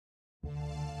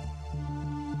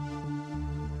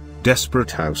Desperate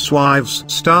Housewives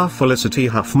star Felicity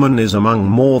Huffman is among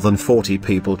more than 40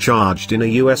 people charged in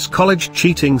a U.S. college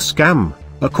cheating scam,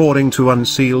 according to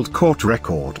unsealed court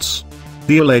records.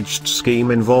 The alleged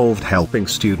scheme involved helping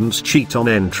students cheat on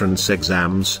entrance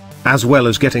exams, as well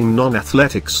as getting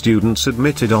non-athletic students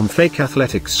admitted on fake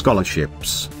athletic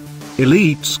scholarships.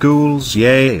 Elite schools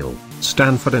Yale,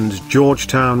 Stanford and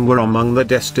Georgetown were among the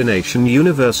destination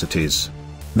universities.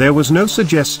 There was no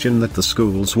suggestion that the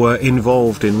schools were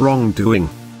involved in wrongdoing.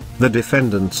 The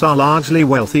defendants are largely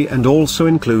wealthy and also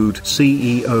include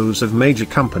CEOs of major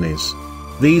companies.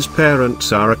 These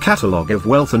parents are a catalogue of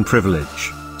wealth and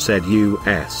privilege, said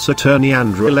U.S. Attorney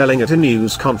Andrew Lelling at a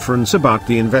news conference about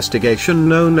the investigation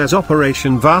known as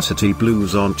Operation Varsity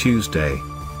Blues on Tuesday.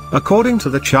 According to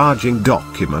the charging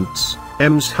documents,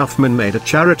 Ms. Huffman made a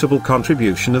charitable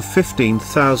contribution of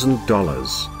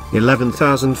 $15,000.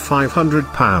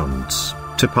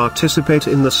 £11,500, to participate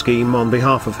in the scheme on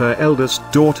behalf of her eldest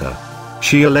daughter.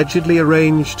 She allegedly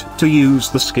arranged to use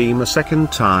the scheme a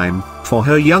second time, for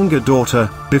her younger daughter,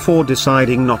 before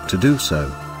deciding not to do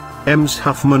so. Ms.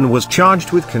 Huffman was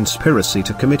charged with conspiracy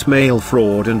to commit mail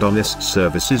fraud and honest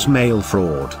services mail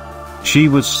fraud. She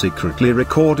was secretly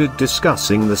recorded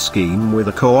discussing the scheme with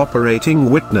a cooperating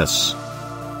witness.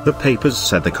 The papers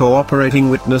said the cooperating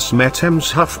witness met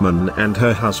Ms. Huffman and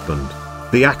her husband,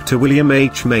 the actor William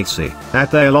H. Macy,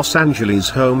 at their Los Angeles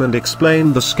home and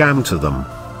explained the scam to them.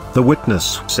 The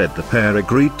witness said the pair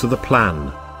agreed to the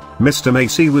plan. Mr.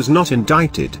 Macy was not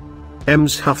indicted.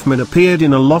 Ms. Huffman appeared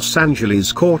in a Los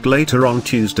Angeles court later on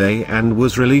Tuesday and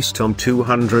was released on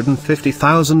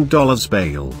 $250,000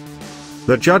 bail.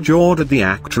 The judge ordered the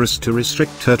actress to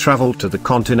restrict her travel to the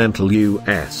continental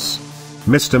U.S.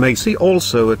 Mr. Macy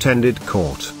also attended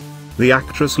court. The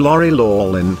actress Lori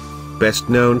Loughlin, best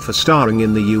known for starring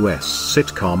in the U.S.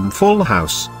 sitcom Full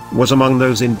House, was among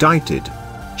those indicted.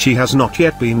 She has not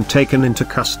yet been taken into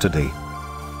custody.